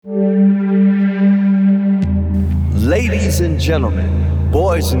Ladies and gentlemen,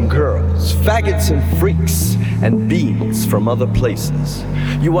 boys and girls, faggots and freaks, and beings from other places,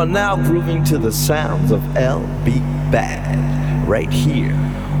 you are now grooving to the sounds of LB Bad, right here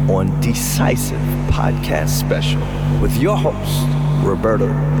on Decisive Podcast Special with your host, Roberto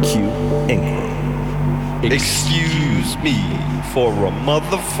Q. Ingram. Excuse me for a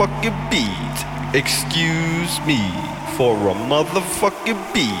motherfucking beat. Excuse me for a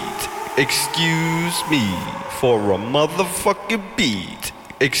motherfucking beat. Excuse me for a motherfucking beat.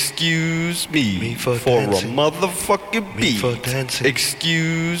 Excuse me for a motherfucking beat.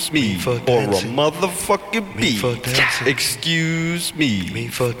 Excuse me for a motherfucking beat. Excuse me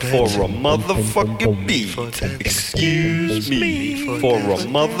for a motherfucking beat. Excuse me for a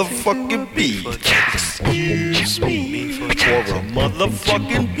motherfucking beat. Excuse me for a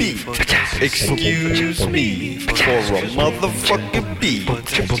motherfucking beat. Excuse me for a motherfucking beat.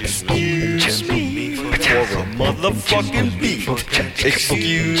 Excuse me for a motherfucking beat.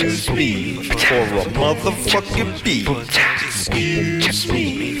 Excuse me for a motherfucking beat. Excuse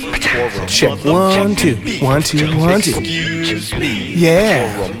me for a check 1 2 1 2 1 2. Excuse me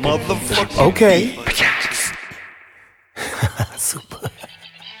Yeah. for a motherfucking Okay. Super.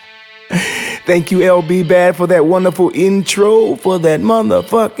 Thank you, LB Bad, for that wonderful intro for that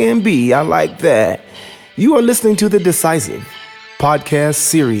motherfucking B. I like that. You are listening to the Decisive podcast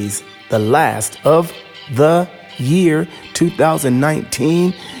series, the last of the year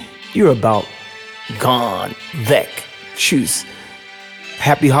 2019. You're about gone. Weg. Tschüss.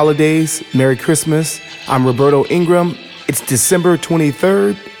 Happy holidays. Merry Christmas. I'm Roberto Ingram. It's December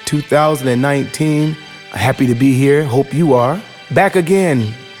 23rd, 2019. Happy to be here. Hope you are. Back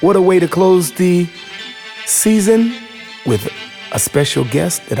again. What a way to close the season with a special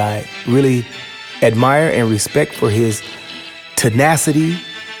guest that I really admire and respect for his tenacity,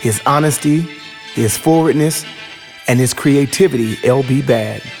 his honesty, his forwardness, and his creativity, LB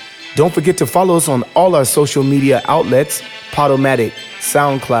Bad. Don't forget to follow us on all our social media outlets, Podomatic,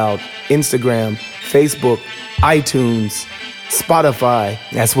 SoundCloud, Instagram, Facebook, iTunes, Spotify.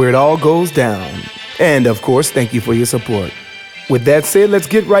 That's where it all goes down. And of course, thank you for your support. With that said, let's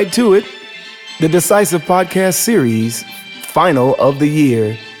get right to it. The Decisive Podcast series, final of the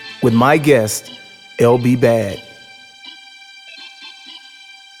year, with my guest, LB Bad.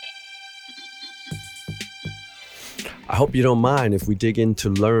 I hope you don't mind if we dig in to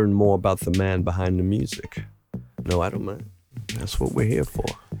learn more about the man behind the music. No, I don't mind. That's what we're here for.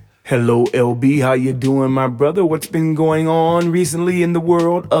 Hello, LB. How you doing, my brother? What's been going on recently in the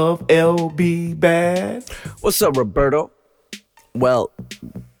world of LB Bad? What's up, Roberto? Well,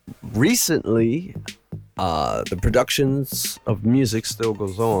 recently, the productions of music still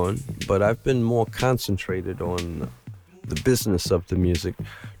goes on, but I've been more concentrated on the business of the music,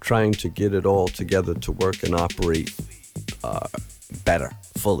 trying to get it all together to work and operate better,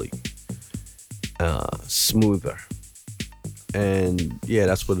 fully, smoother. And yeah,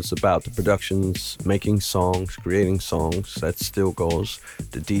 that's what it's about. The productions, making songs, creating songs, that still goes.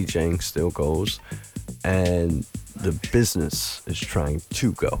 The DJing still goes. And the business is trying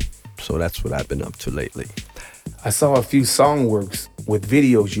to go. So that's what I've been up to lately. I saw a few song works with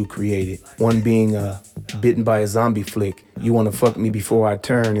videos you created. One being Bitten by a Zombie Flick, You Wanna Fuck Me Before I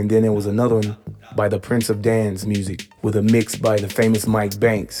Turn, and then there was another one by the Prince of Dance Music with a mix by the famous Mike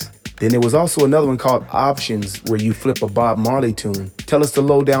Banks. Then there was also another one called Options where you flip a Bob Marley tune. Tell us the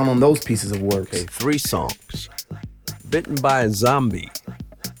lowdown on those pieces of work. Okay, 3 songs. Bitten by a Zombie.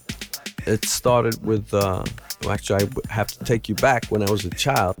 It started with, actually I have to take you back when I was a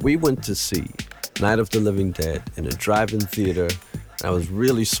child. We went to see Night of the Living Dead in a drive-in theater. I was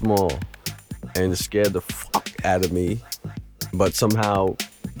really small and it scared the fuck out of me. But somehow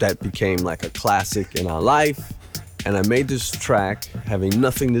that became like a classic in our life. And I made this track having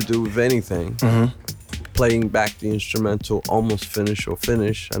nothing to do with anything. Playing back the instrumental, almost finish.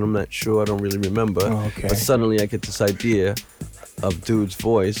 I'm not sure, I don't really remember. Oh, okay. But suddenly I get this idea of dude's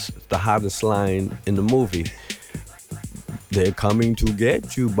voice, the hottest line in the movie. They're coming to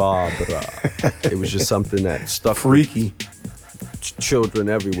get you, Barbara. It was just something that stuck. Freaky. Children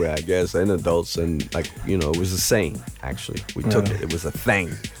everywhere, I guess, and adults, and it was a saying, actually. We took it. It was a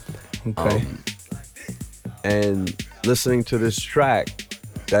thing. Okay. And listening to this track,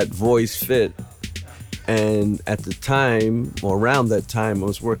 that voice fit. And at the time, or around that time, I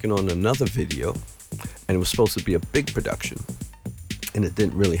was working on another video, and it was supposed to be a big production. And it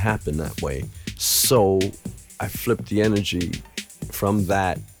didn't really happen that way. So I flipped the energy from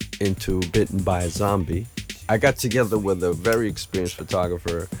that into Bitten by a Zombie. I got together with a very experienced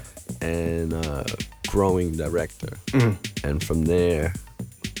photographer and a growing director. And from there,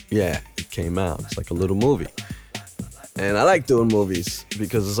 yeah, it came out. It's like a little movie. And I like doing movies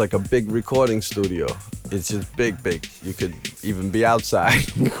because it's like a big recording studio. It's just big, big. You could even be outside.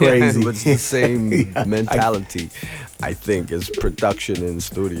 Crazy. But it's the same mentality, I think, as production in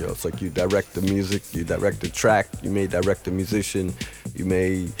studio. It's like you direct the music, you direct the track, you may direct the musician,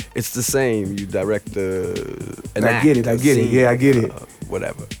 it's the same. You direct an I act, get it, a I get it. scene, Yeah, I get it.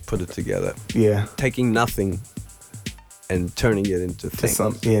 Whatever, put it together. Yeah. Taking nothing and turning it into things.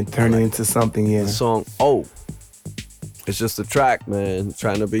 Turn it into something, yeah. The song, oh, it's just a track, man.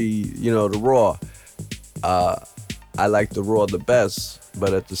 Trying to be, the raw. I like the raw the best,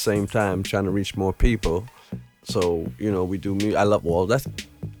 but at the same time, trying to reach more people. So, we do music. I love,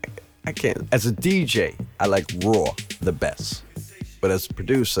 I can't, as a DJ, I like raw the best. But as a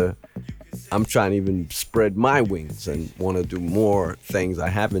producer, I'm trying to even spread my wings and want to do more things I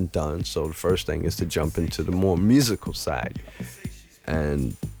haven't done. So the first thing is to jump into the more musical side.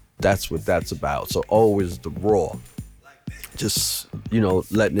 And that's what that's about. So always the raw. Just,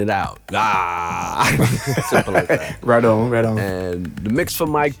 letting it out. Simple like that. Right on. And the mix for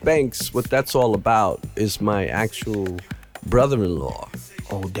Mike Banks, what that's all about is my actual brother-in-law.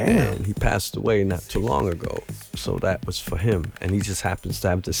 Oh, damn. And he passed away not too long ago. So that was for him. And he just happens to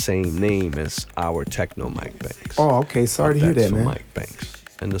have the same name as our techno Mike Banks. Oh, okay. Sorry to hear That's that, for man. Mike Banks.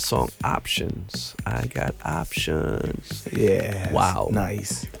 And the song Options. I got options. Yeah. Wow.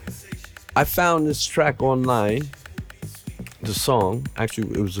 Nice. I found this track online. The song,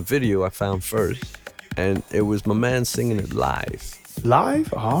 actually, it was a video I found first. And it was my man singing it live.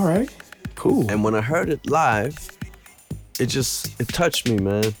 Live? All right. Cool. And when I heard it live, it touched me,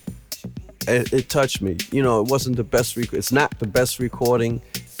 man. It touched me. It wasn't the best it's not the best recording.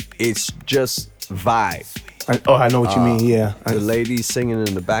 It's just vibe. I know what you mean, yeah. The ladies singing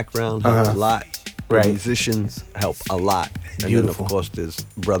in the background help a lot. Right. The musicians help a lot. And Beautiful. then, of course, there's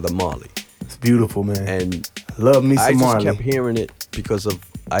Brother Marley. It's beautiful, man. And love me some I just Marley. kept hearing it because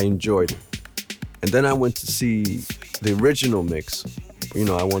I enjoyed it. And then I went to see the original mix.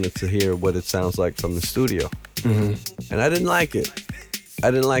 I wanted to hear what it sounds like from the studio. Mm-hmm. And I didn't like it.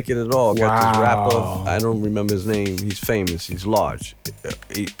 I didn't like it at all. Got this rapper, I don't remember his name. He's famous. He's large.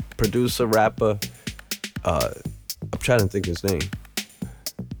 Producer, rapper. I'm trying to think his name.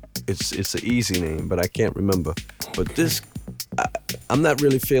 It's an easy name, but I can't remember. But this, I'm not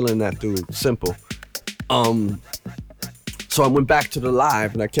really feeling that dude. Simple. So I went back to the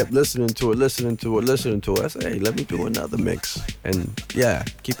live and I kept listening to it. I said, hey, let me do another mix. And yeah,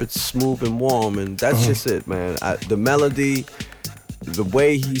 keep it smooth and warm. And that's just it, man. The melody, the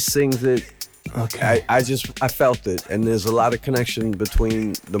way he sings it, okay. I felt it. And there's a lot of connection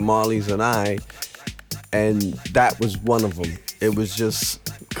between the Marleys and I. And that was one of them. It was just,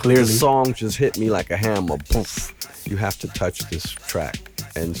 clearly, the song just hit me like a hammer. Poof. You have to touch this track.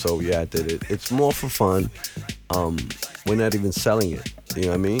 And so, yeah, I did it. It's more for fun. We're not even selling it. You know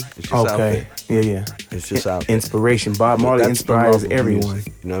what I mean? It's just out there. Yeah. It's just out there. Inspiration. Bob Marley That's the love inspires of everyone.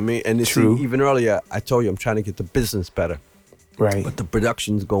 music, you know what I mean? And True. See, even earlier, I told you I'm trying to get the business better. Right. But the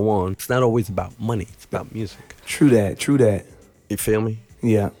productions go on. It's not always about money. It's about music. True that. You feel me?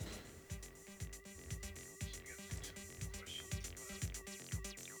 Yeah.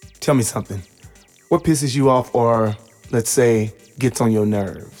 Tell me something. What pisses you off or, let's say, gets on your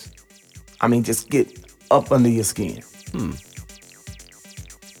nerves? I mean, just get up under your skin.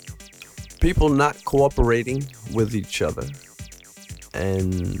 People not cooperating with each other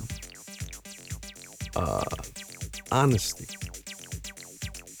and honesty.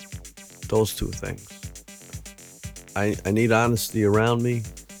 Those two things. I need honesty around me,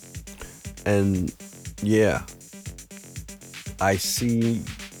 and yeah, I see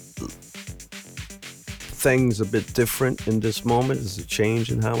things a bit different in this moment. There's a change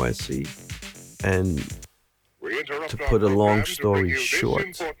in how I see, and to put a long story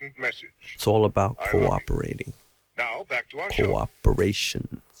short, it's all about cooperating. Now back to our show.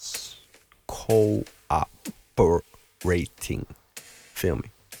 Cooperations. Cooperating. Feel me?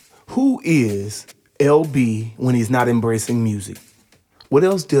 Who is LB when he's not embracing music? What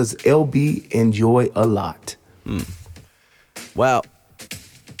else does LB enjoy a lot? Well,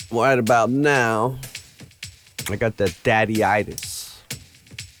 right about now, I got that daddy-itis.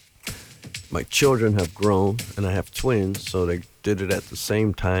 My children have grown, and I have twins, so they did it at the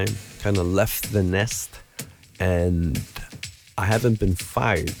same time, kind of left the nest, and I haven't been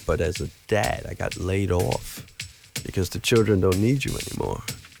fired, but as a dad, I got laid off because the children don't need you anymore.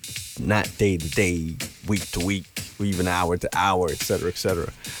 Not day to day, week to week, or even hour to hour, et cetera, et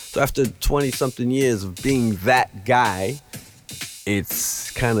cetera. So after 20-something years of being that guy,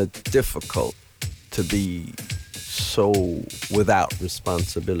 it's kind of difficult to be so without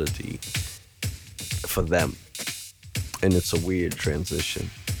responsibility for them. And it's a weird transition.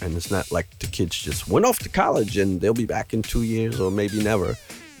 And it's not like the kids just went off to college and they'll be back in 2 years or maybe never.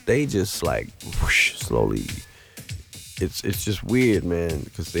 They just like whoosh, slowly. It's just weird, man,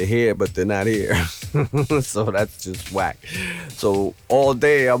 because they're here but they're not here. So that's just whack. So all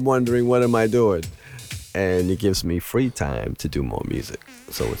day I'm wondering, what am I doing? And it gives me free time to do more music.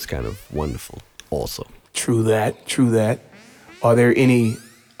 So it's kind of wonderful also. True that, true that. Are there any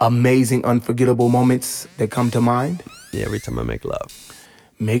amazing, unforgettable moments that come to mind? Yeah, every time I make love.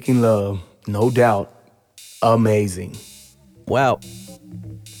 Making love, no doubt, amazing. Well,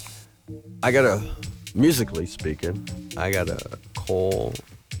 musically speaking, I got a call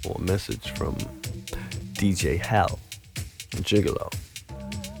or a message from DJ Hell, Gigolo.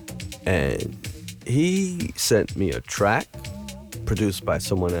 And he sent me a track produced by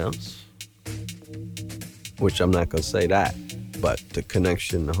someone else, which I'm not going to say that, but the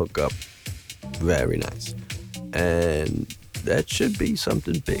connection, the hookup, very nice. And that should be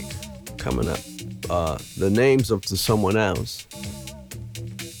something big coming up. The names of the someone else,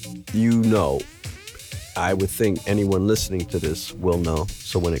 I would think anyone listening to this will know.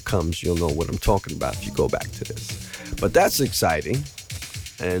 So when it comes, you'll know what I'm talking about if you go back to this. But that's exciting.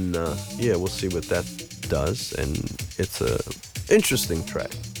 And yeah, we'll see what that does. And it's a interesting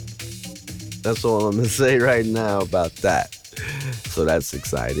track. That's all I'm going to say right now about that. So that's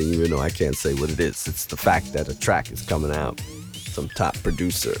exciting, even though I can't say what it is. It's the fact that a track is coming out. Some top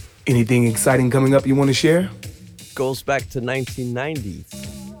producer. Anything exciting coming up you want to share? Goes back to 1990s.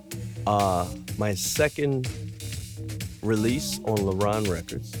 My second release on LaRon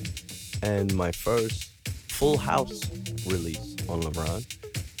Records and my first full house release on LaRon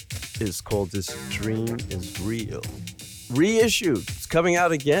is called This Dream Is Real. Reissued. It's coming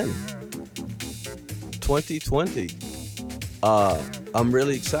out again. 2020. I'm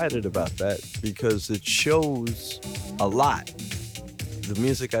really excited about that because it shows a lot. The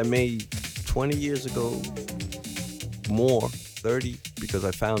music I made 20 years ago, more, 30, because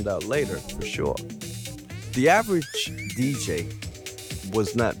I found out later for sure. The average DJ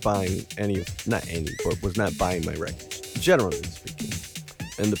was not buying was not buying my records, generally speaking.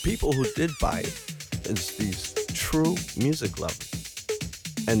 And the people who did buy it is these true music lovers.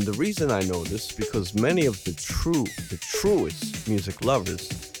 And the reason I know this is because many of the truest music lovers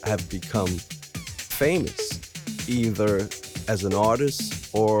have become famous, either as an artist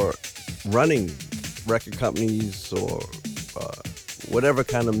or running record companies or whatever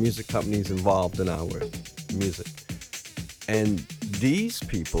kind of music companies involved in our music. And these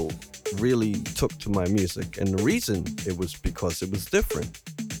people really took to my music, and the reason it was because it was different.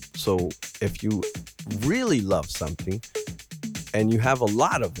 So if you really love something and you have a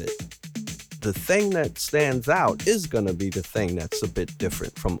lot of it, the thing that stands out is going to be the thing that's a bit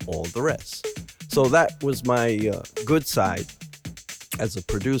different from all the rest. So that was my good side as a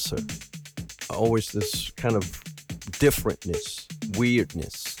producer. Always this kind of differentness,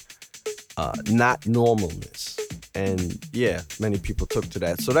 weirdness, not normalness. And yeah, many people took to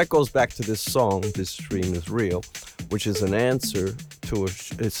that. So that goes back to this song, This Dream Is Real, which is an answer to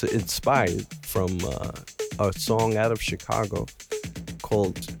it's inspired from a song out of Chicago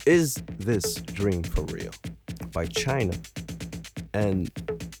called Is This Dream For Real by China. And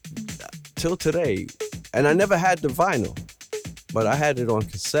till today, and I never had the vinyl, but I had it on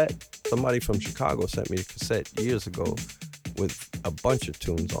cassette. Somebody from Chicago sent me a cassette years ago with a bunch of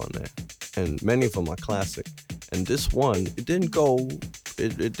tunes on there, and many of them are classic. And this one, it didn't go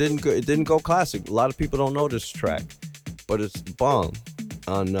classic. A lot of people don't know this track, but it's bomb.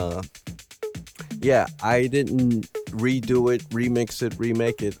 I didn't redo it, remix it,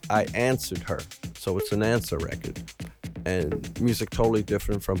 remake it. I answered her, so it's an answer record, and music totally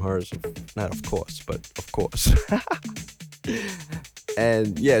different from hers. Not of course, but of course.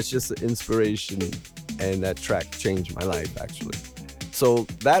 And yeah, it's just an inspiration, and that track changed my life actually. So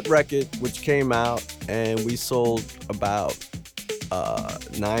that record, which came out, and we sold about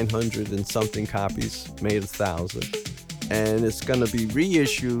 900 and something copies, made 1,000, and it's gonna be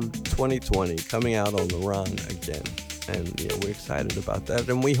reissued 2020, coming out on LaRon again. And yeah, we're excited about that,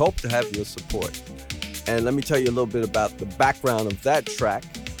 and we hope to have your support. And let me tell you a little bit about the background of that track.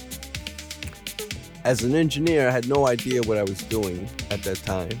 As an engineer, I had no idea what I was doing at that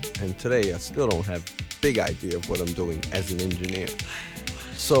time, and today I still don't have a big idea of what I'm doing as an engineer.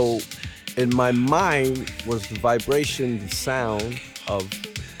 So in my mind was the vibration, the sound of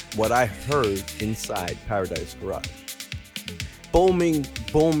what I heard inside Paradise Garage.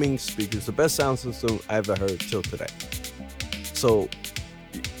 Booming speakers, the best sound system I ever heard till today. So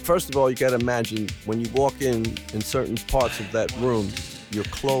first of all, you gotta imagine when you walk in certain parts of that room, your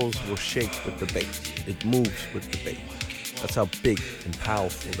clothes will shake with the bass. It moves with the bass. That's how big and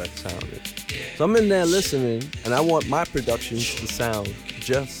powerful that sound is. So I'm in there listening, and I want my productions to sound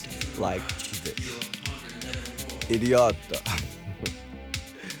just like this. Idiota.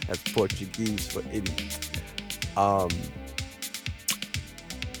 That's Portuguese for idiot.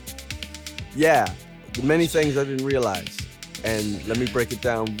 Yeah, many things I didn't realize. And let me break it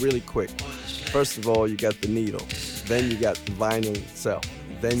down really quick. First of all, you got the needle. Then you got the vinyl itself.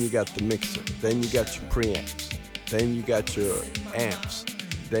 Then you got the mixer. Then you got your preamps. Then you got your amps.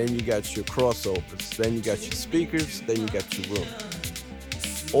 Then you got your crossovers. Then you got your speakers. Then you got your room.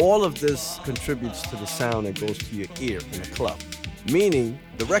 All of this contributes to the sound that goes to your ear in a club. Meaning,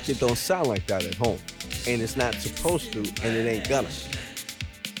 the record don't sound like that at home. And it's not supposed to, and it ain't gonna.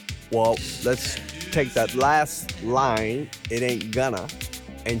 Well, let's take that last line, it ain't gonna,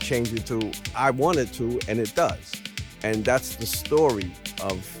 and change it to I want it to, and it does. And that's the story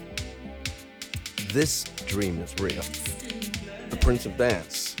of This Dream Is Real. The Prince of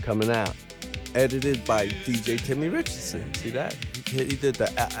Dance coming out. Edited by DJ Timmy Richardson. See that? He did the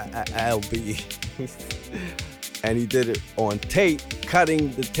LB. And he did it on tape,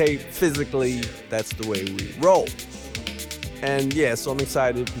 cutting the tape physically. That's the way we roll. And yeah, so I'm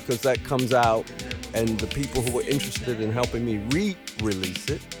excited because that comes out, and the people who were interested in helping me re-release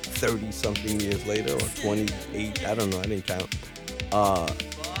it 30-something years later, or 28, I don't know, I didn't count.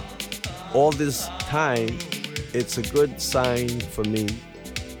 All this time, it's a good sign for me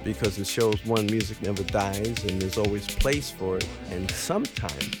because it shows, one, music never dies and there's always place for it. And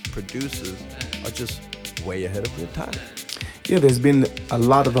sometimes producers are just way ahead of their time. Yeah, there's been a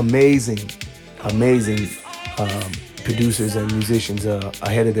lot of amazing producers and musicians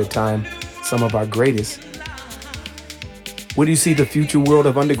ahead of their time, some of our greatest. Where do you see the future world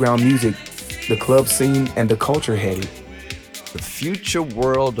of underground music, the club scene, and the culture headed? The future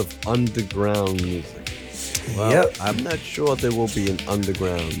world of underground music. Well, Yep. I'm not sure there will be an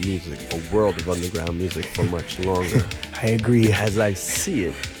underground music, a world of underground music for much longer. I agree. As I see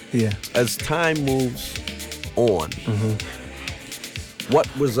it, Yeah. as time moves on, what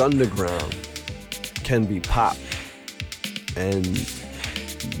was underground can be pop. And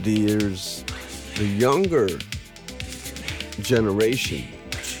there's the younger generation,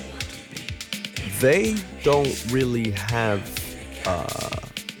 they don't really have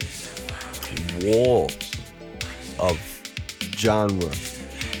walls of genre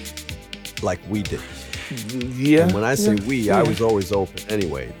like we did. Yeah. And when I say we, I yeah. was always open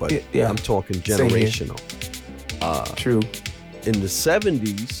anyway, but Yeah. I'm talking Same here. generational. True. In the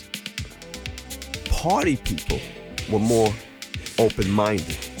 70s, party people were more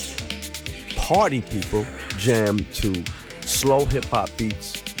open-minded. Party people jammed to slow hip-hop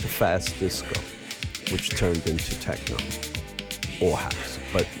beats to fast disco, which turned into techno or house.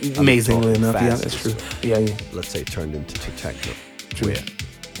 But I'm Amazingly talking enough, yeah, fast that's disco. true. Yeah, yeah. Let's say turned into techno, True. where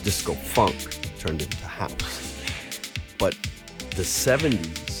disco funk turned into house. But the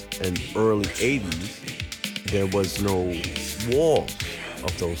 70s and early 80s, there was no walls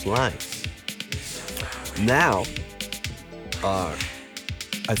of those lines. Now,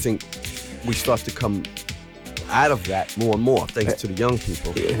 I think we start to come out of that more and more, thanks to the young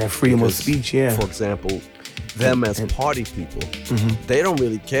people. Yeah, that freedom of Because, speech, yeah. For example, them as party people, they don't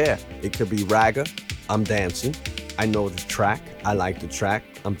really care. It could be ragga, I'm dancing. I know the track, I like the track,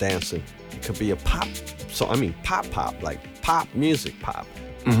 I'm dancing. It could be a pop, pop, like pop music pop,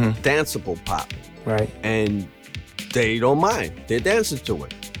 danceable pop. Right. And they don't mind. They're dancing to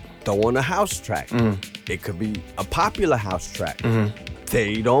it. Throw on a house track. It could be a popular house track.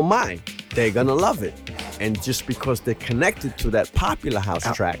 They don't mind. They're gonna love it. And just because they're connected to that popular house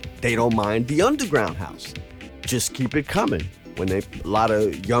track, they don't mind the underground house. Just keep it coming. When a lot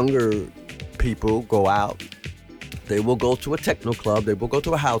of younger people go out, they will go to a techno club, they will go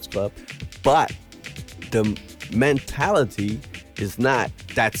to a house club, but the mentality is not,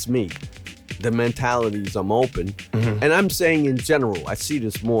 that's me. The mentality is, I'm open. And I'm saying in general, I see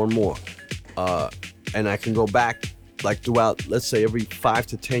this more and more. And I can go back, like throughout, let's say every 5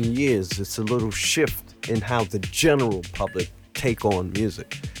 to 10 years, it's a little shift in how the general public take on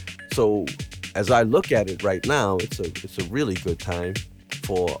music. So as I look at it right now, it's a really good time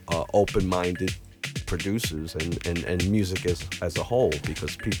for open-minded producers and music as a whole,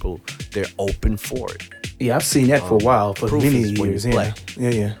 because people, they're open for it. Yeah, I've seen that for a while, for proof many is when you years. Yeah. play.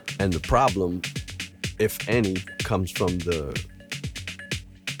 Yeah. And the problem, if any, comes from the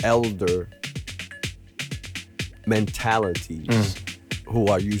elder mentalities who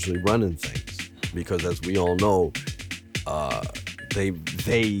are usually running things. Because as we all know, they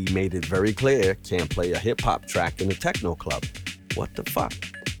they made it very clear, can't play a hip hop track in a techno club. What the fuck?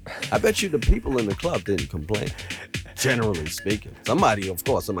 I bet you the people in the club didn't complain. Generally speaking. Somebody,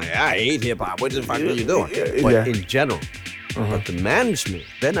 I hate hip hop. What the fuck are you doing? But in general. But the management,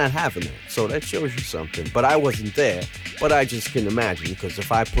 they're not having it. So that shows you something. But I wasn't there. But I just can imagine, because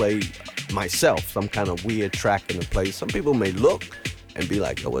if I play myself some kind of weird track in a place, some people may look and be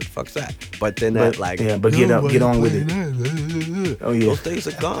like, "Oh, what the fuck's that?" But they're not like, yeah, but get on with it. Oh yeah, those days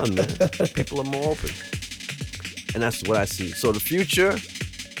are gone, man. People are more open, and that's what I see. So the future,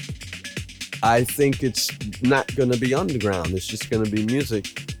 I think it's not gonna be underground. It's just gonna be music.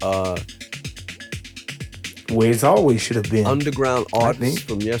 Where it's always should have been. Underground artists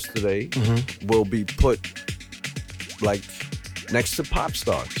from yesterday will be put like next to pop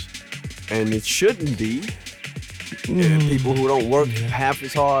stars, and it shouldn't be. People who don't work half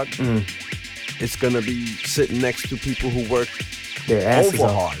as hard. It's gonna be sitting next to people who work their asses over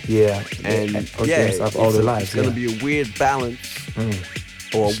off. hard. Yeah, and all their lives. It's gonna be a weird balance,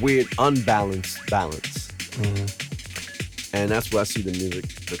 or a weird unbalanced balance. And that's where I see the music.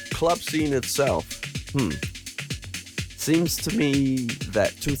 The club scene itself, seems to me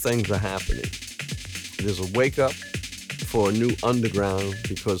that two things are happening. There's a wake up for a new underground,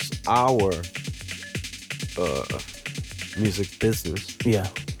 because our music business, and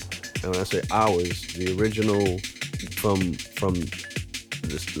when I say ours, the original from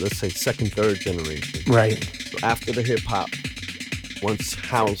this, let's say second, third generation. Right. So after the hip hop, once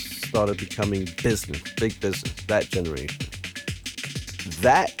house started becoming business, big business, that generation,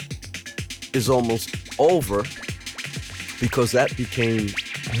 that is almost over, because that became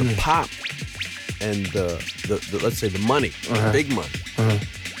the pop and the let's say the money, the big money.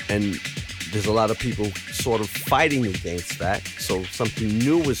 And there's a lot of people sort of fighting against that. So something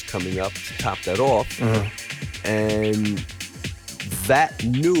new is coming up to top that off. And that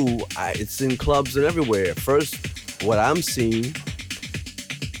new, it's in clubs and everywhere. First, what I'm seeing,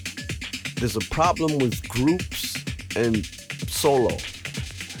 there's a problem with groups and solo.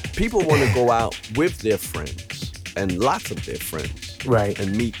 People want to go out with their friends, and lots of their friends, right,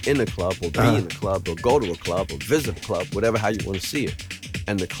 and meet in a club, or be in a club, or go to a club, or visit a club, whatever, how you want to see it.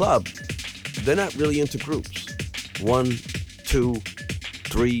 And the club, they're not really into groups. 1, 2,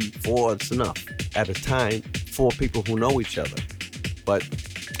 3, 4, it's enough at a time. 4 people who know each other. But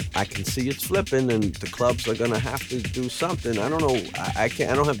I can see it's flipping, and the clubs are gonna have to do something. I don't know. I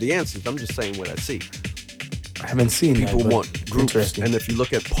don't have the answers. I'm just saying what I see. I haven't seen people that, want groups, and if you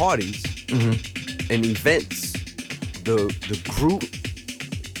look at parties and events, the group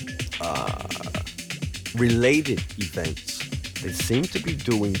related events, they seem to be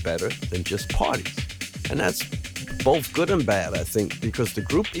doing better than just parties, and that's both good and bad, I think, because the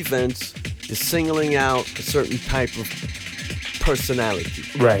group events is singling out a certain type of personality.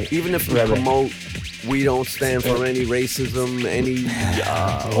 Right. Even if we promote, we don't stand for any racism, any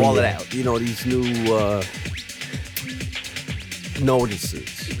all of that. You know, these new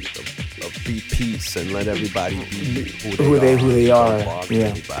notices of be peace and let everybody be who they are.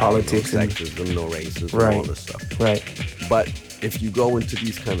 Yeah, politics, no sexism, no racism, right, all this stuff. Right. But if you go into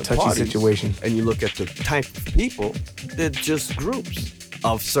these kind of touchy parties situations and you look at the type of people, they're just groups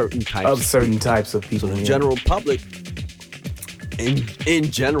of certain types of people. So the general public,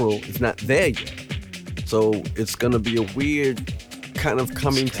 in general, is not there yet. So it's gonna be a weird kind of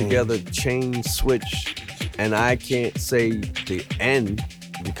coming together, change, switch, and I can't say the end,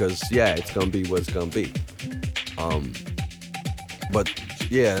 because it's gonna be what it's gonna be. But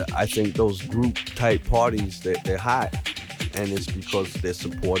yeah, I think those group type parties, they're hot, and it's because they're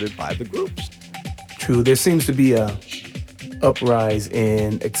supported by the groups. True. There seems to be a uprise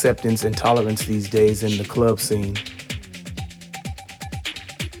in acceptance and tolerance these days in the club scene.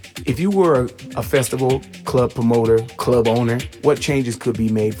 If you were a festival, club promoter, club owner, what changes could be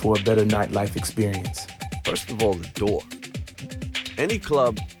made for a better nightlife experience? First of all, the door. Any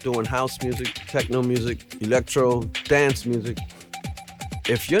club doing house music, techno music, electro, dance music,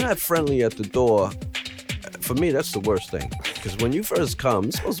 if you're not friendly at the door, for me, that's the worst thing. Because when you first come,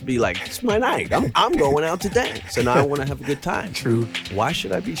 it's supposed to be like, it's my night. I'm going out to dance, and I want to have a good time. True. Why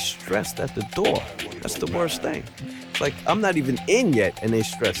should I be stressed at the door? That's the worst thing. It's like, I'm not even in yet, and they're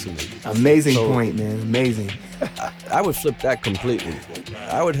stressing me. Amazing point, man. Amazing. I would flip that completely.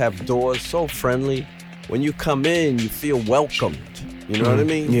 I would have doors so friendly. When you come in, you feel welcomed. You know what I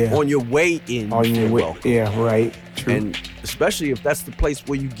mean? Yeah. On your way in, you feel welcome. Yeah, right. True. And especially if that's the place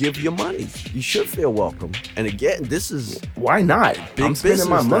where you give your money, you should feel welcome. And again, this is why not? Big I'm spending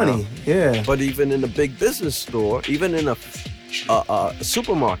my money. Now. Yeah. But even in a big business store, even in a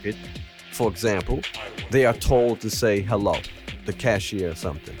supermarket, for example, they are told to say hello. the cashier or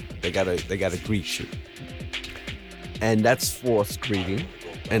something. They gotta greet you. And that's forced greeting,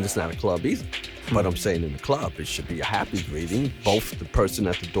 and it's not a club either. But I'm saying in the club, it should be a happy greeting. Both the person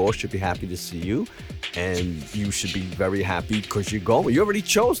at the door should be happy to see you, and you should be very happy because you're going. You already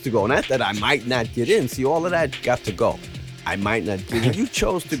chose to go. Not that I might not get in. See, all of that got to go. I might not get in. You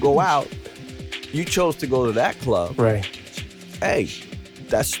chose to go out. You chose to go to that club. Right. Hey,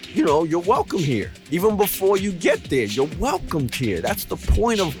 that's, you're welcome here. Even before you get there, you're welcomed here. That's the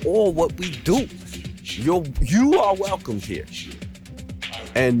point of all what we do. You are welcomed here.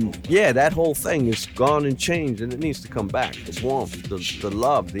 And yeah, that whole thing is gone and changed, and it needs to come back. The warmth, the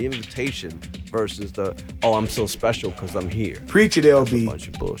love, the invitation versus the, oh, I'm so special because I'm here. Preach it, That's a LB. bunch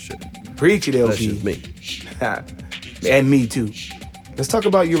of bullshit. Preach it, That's LB. just me. And me too. Let's talk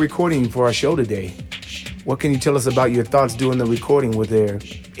about your recording for our show today. What can you tell us about your thoughts during the recording? Was there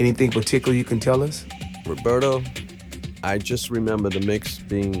anything particular you can tell us? Roberto, I just remember the mix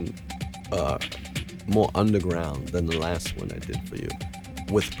being more underground than the last one I did for you,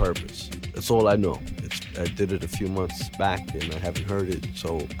 with purpose. That's all I know. I did it a few months back and I haven't heard it,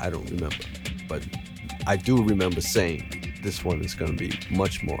 so I don't remember. But I do remember saying this one is going to be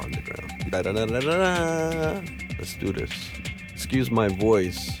much more underground. Da-da-da-da-da-da. Let's do this. Excuse my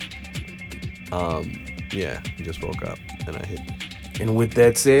voice. Yeah, I just woke up and I hit it. And with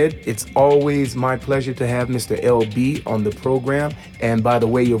that said, it's always my pleasure to have Mr. LB on the program. And by the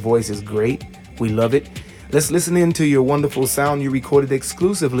way, your voice is great. We love it. Let's listen in to your wonderful sound you recorded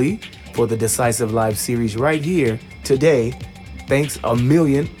exclusively for the Decisive Live series right here today. Thanks a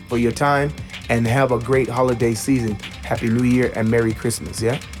million for your time and have a great holiday season. Happy New Year and Merry Christmas,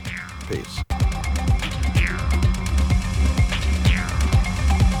 yeah? Peace.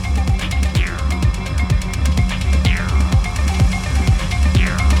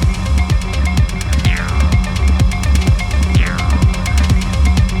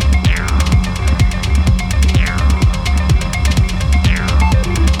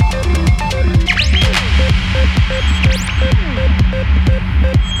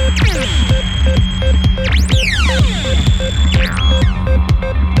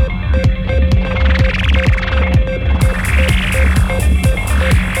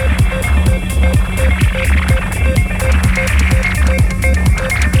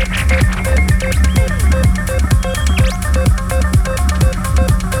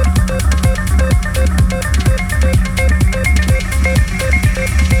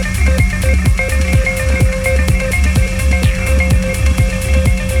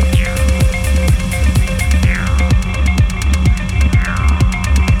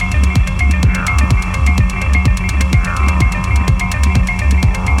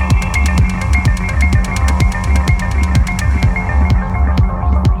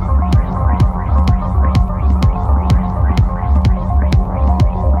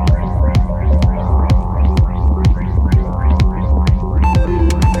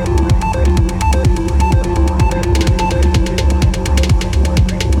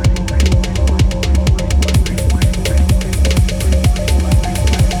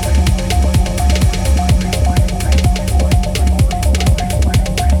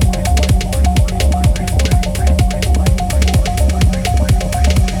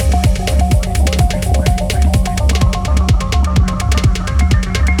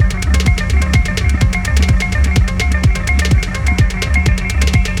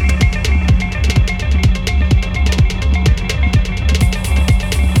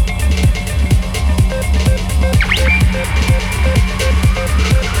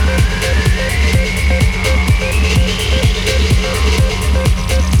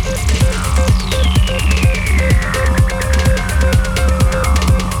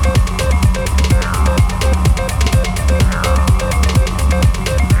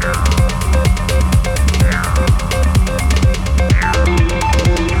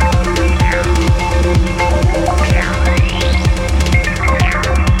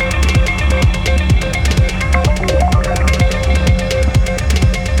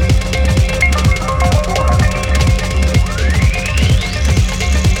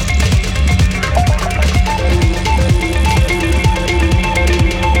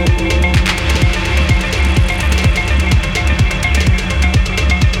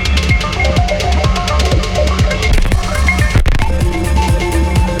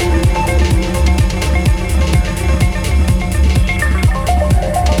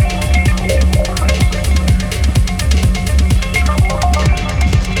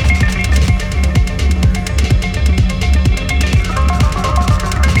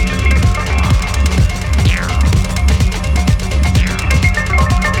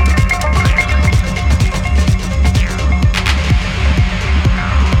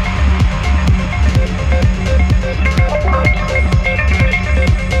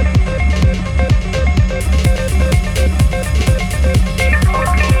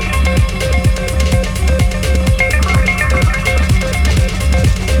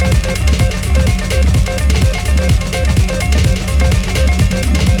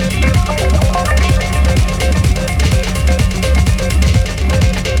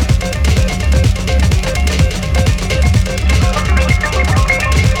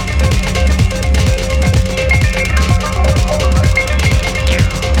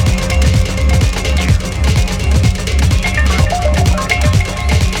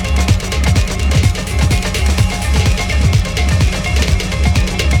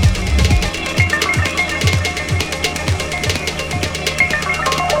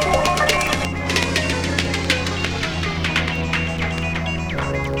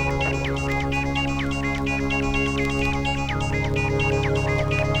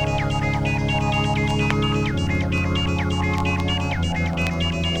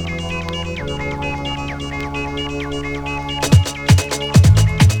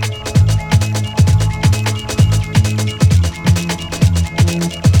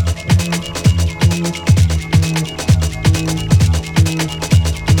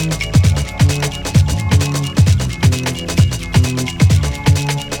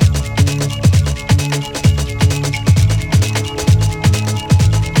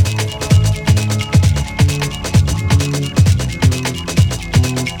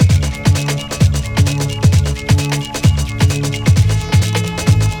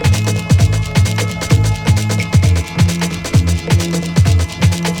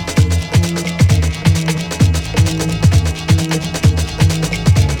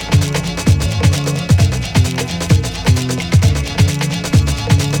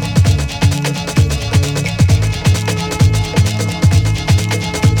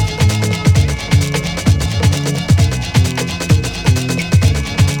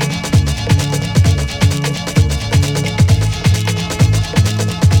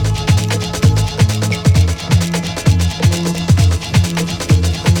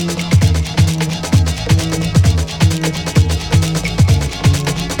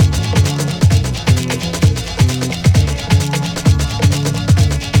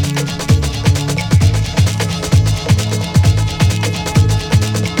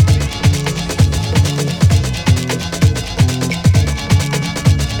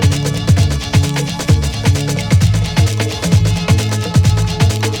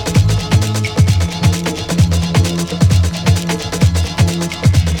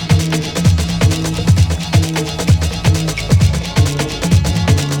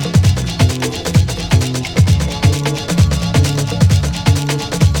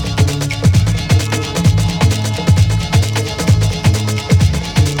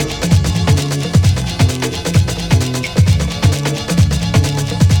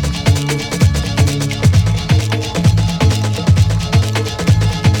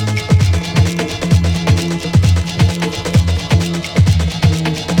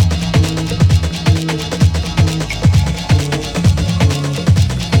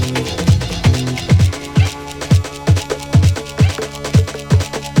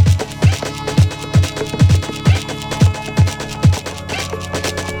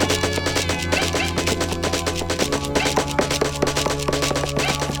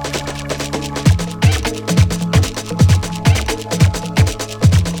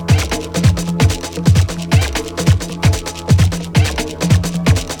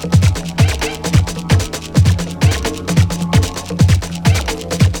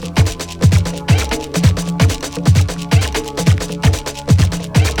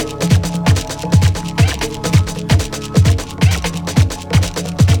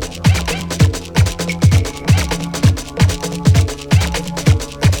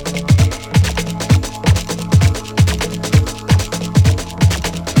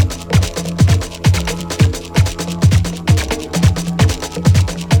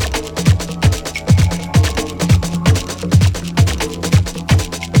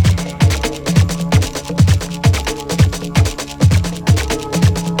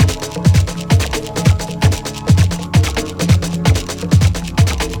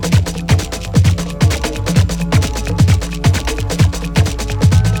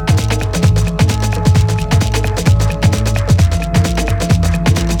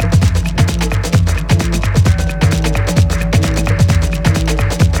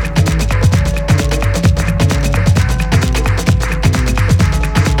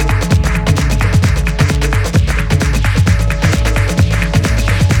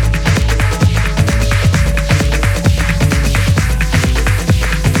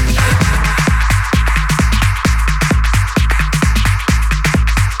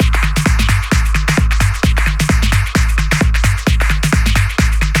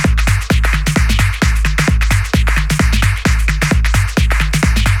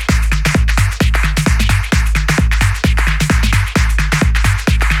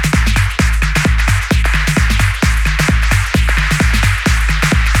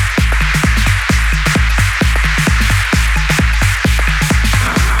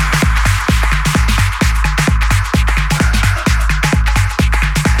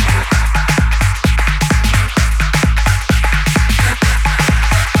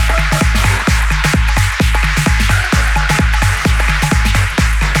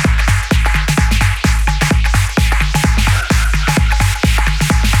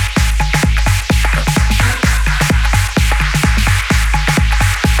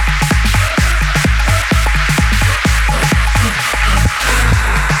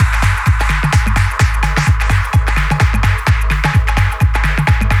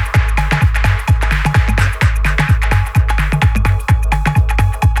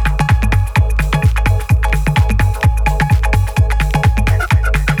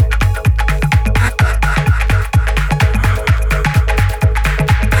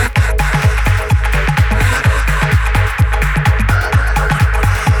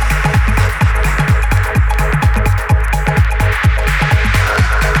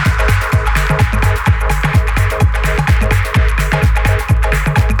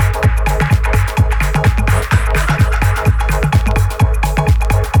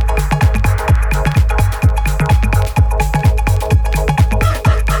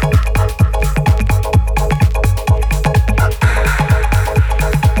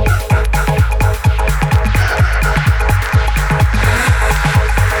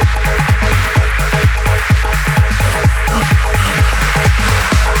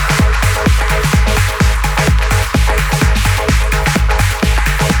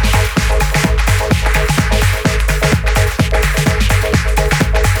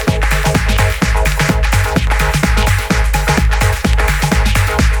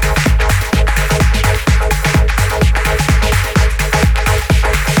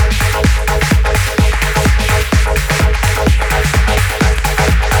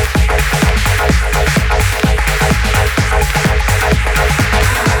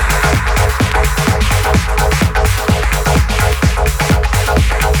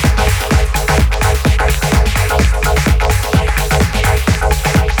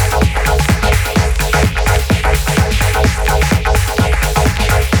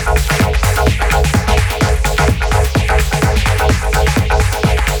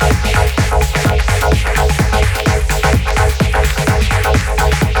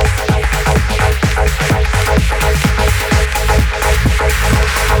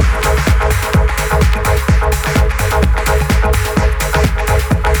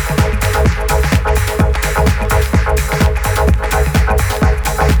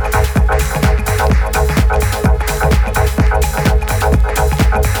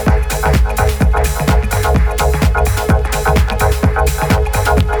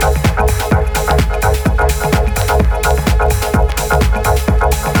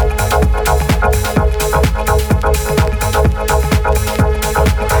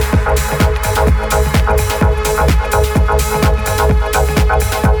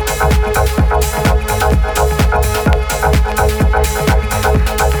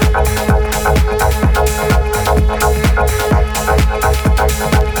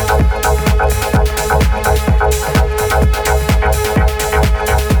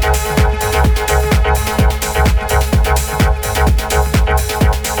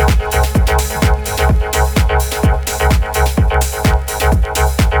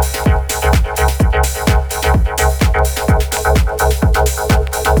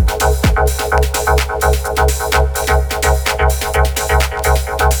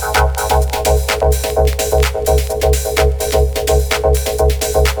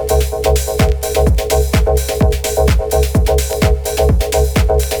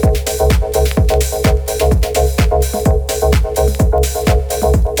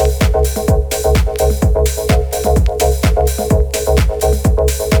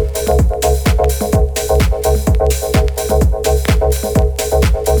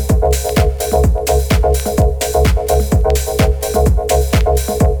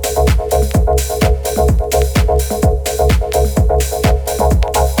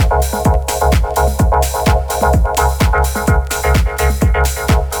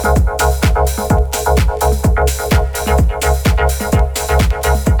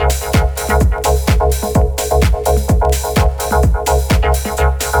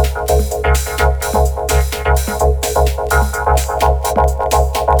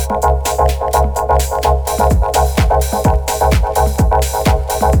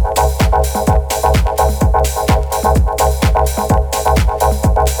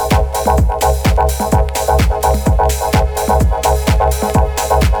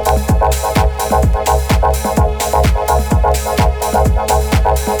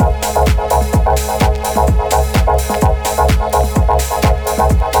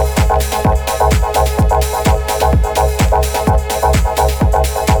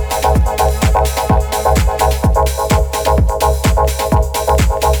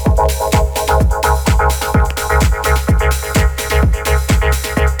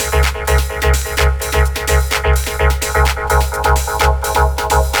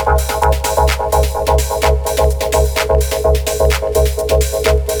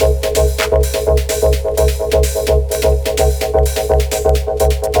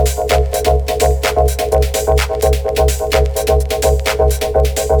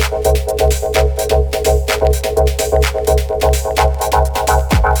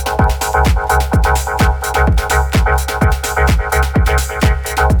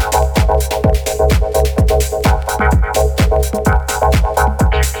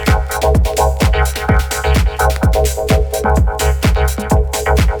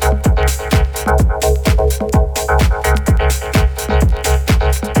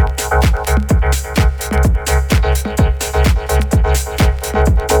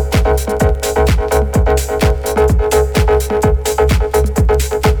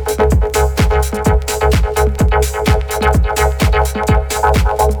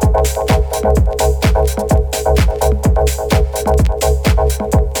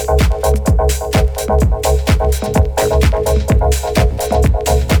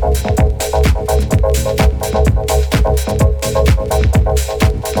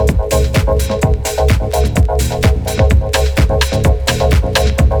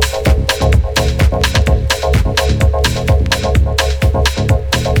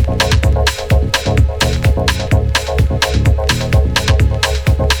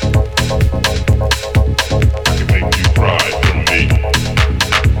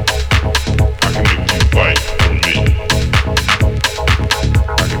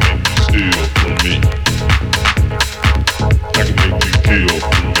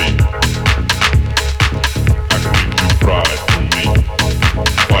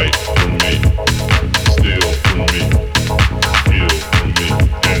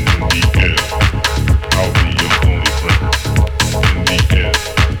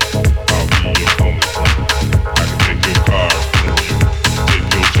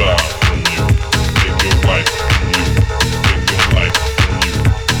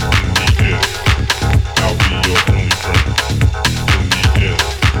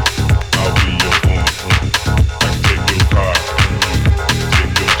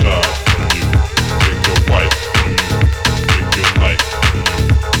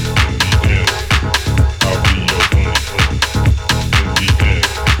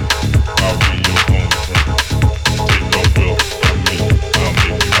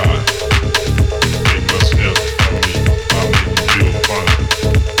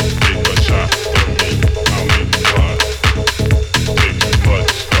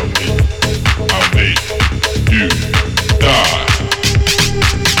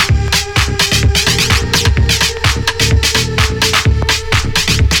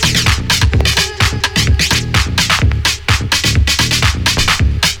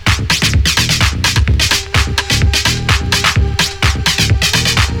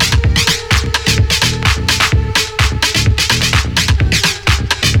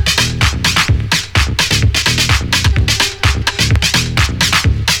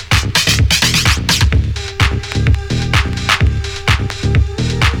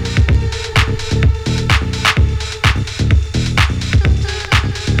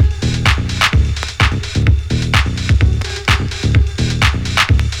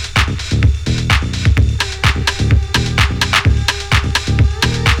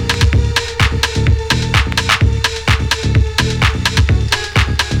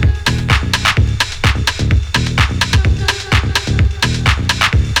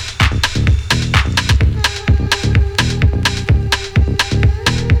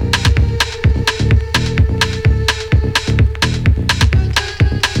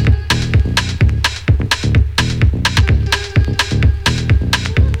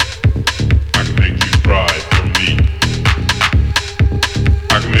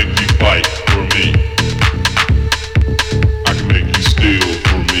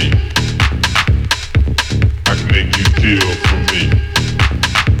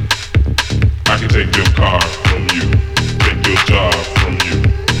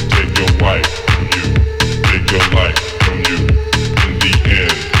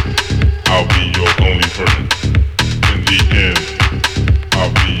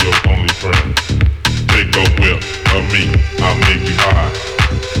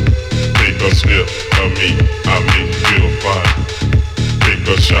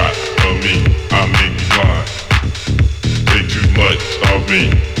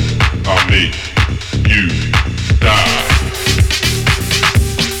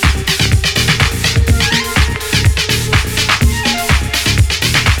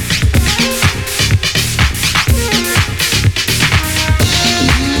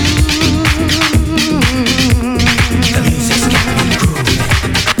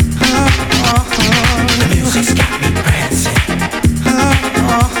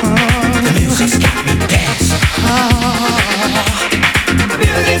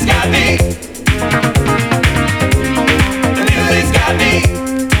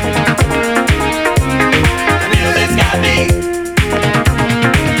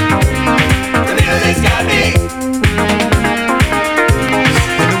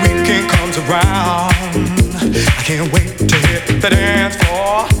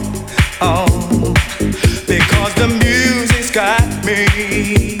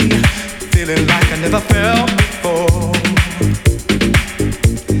 never felt before.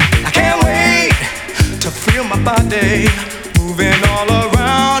 I can't wait to feel my body moving all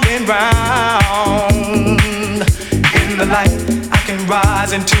around and round. In the light, I can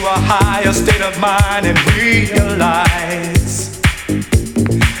rise into a higher state of mind and realize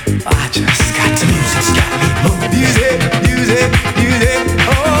I just got to music's got me moving. Music, music, music.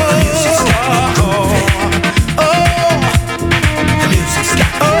 Oh, the music's got me grooving. Oh, the music's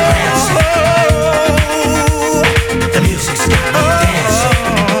got me prancing. The music's got me dancing.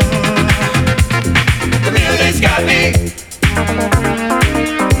 The music's got me.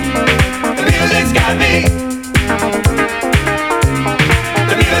 The music's got me.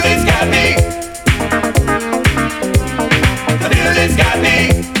 The music's got me. The music's got me.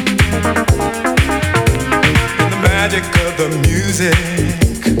 The magic of the music,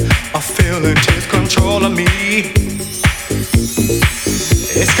 a feeling takes control of me.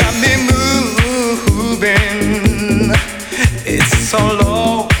 It's got me moving, it's all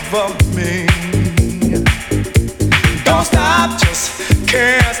over me. Don't stop, just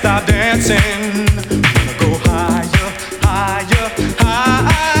can't stop dancing. Wanna go higher, higher,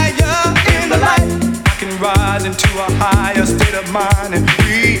 higher. In the light, I can rise into a higher state of mind and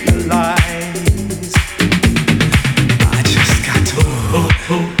realize I just got to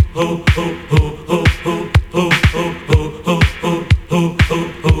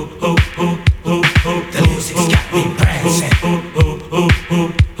The music's got me prancing.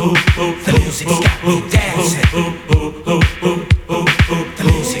 The music's got me dancing. The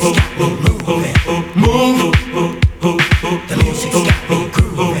music's got me moving. Move. The music's got me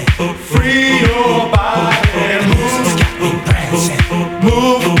grooving. Free your body. The music's got me prancing.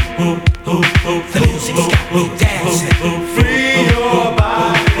 Move. The music's got me dancing. Free your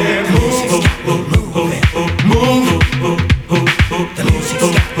body. The music's got me moving. Move. The music's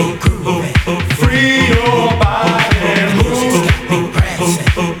got me grooving. Free your body. The music's got me prancing.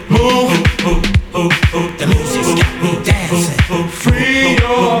 Move. The music's got me dancing. Free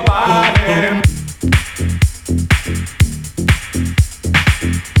your body.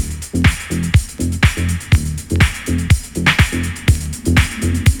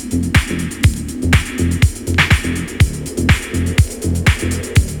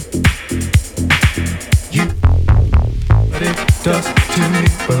 What it does to me,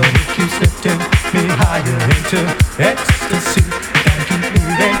 but it keeps lifting me higher into ecstasy. Gotta keep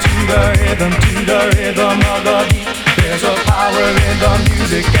moving to the rhythm of the beat. There's a power in the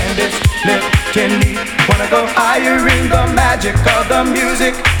music and it's lifting me. Wanna go higher in the magic of the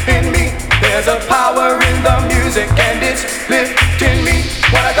music in me. There's a power in the music and it's lifting me.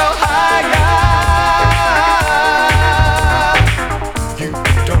 Wanna go higher. You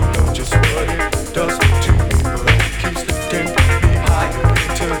don't know just what it does to me, but it keeps lifting me higher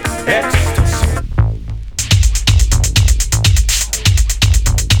into ecstasy.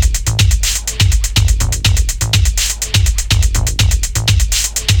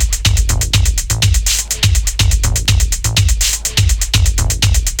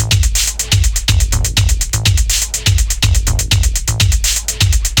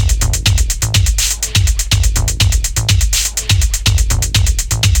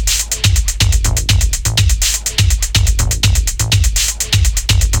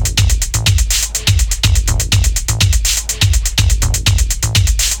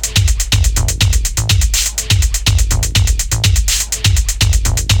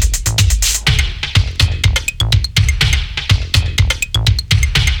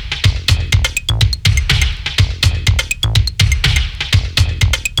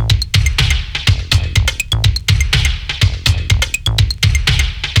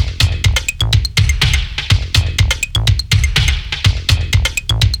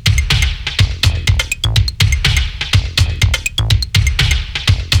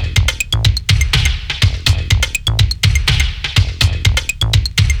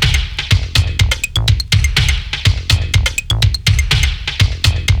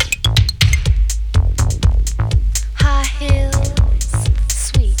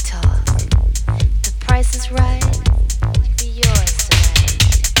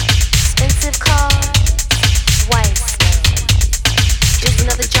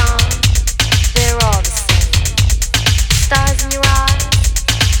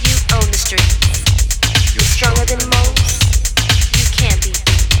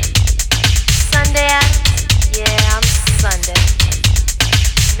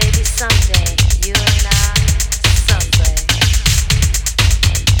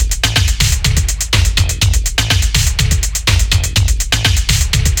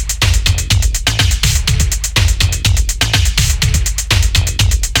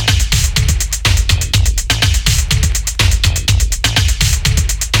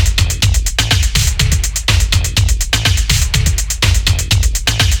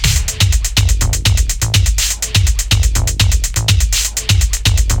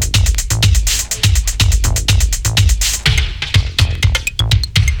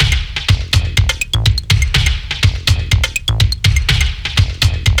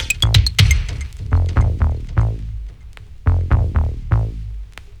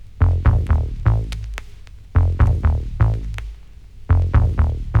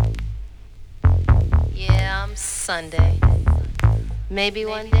 Sunday. Maybe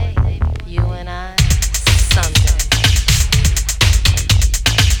one day, you and I